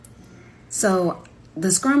So the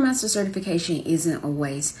Scrum Master certification isn't a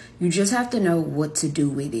waste. You just have to know what to do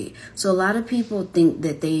with it. So a lot of people think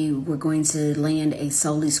that they were going to land a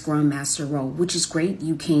solely Scrum Master role, which is great,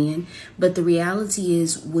 you can. But the reality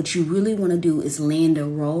is what you really want to do is land a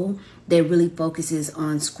role that really focuses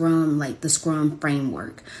on Scrum, like the Scrum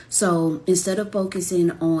framework. So instead of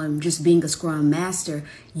focusing on just being a Scrum Master,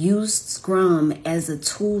 use Scrum as a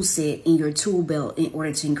tool set in your tool belt in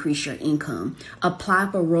order to increase your income.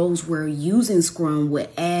 Apply for roles where using Scrum would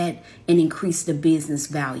add and increase the business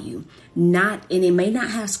value. And it may not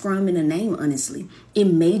have Scrum in the name, honestly. It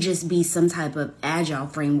may just be some type of agile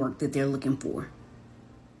framework that they're looking for.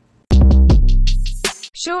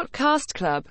 Shortcast Club.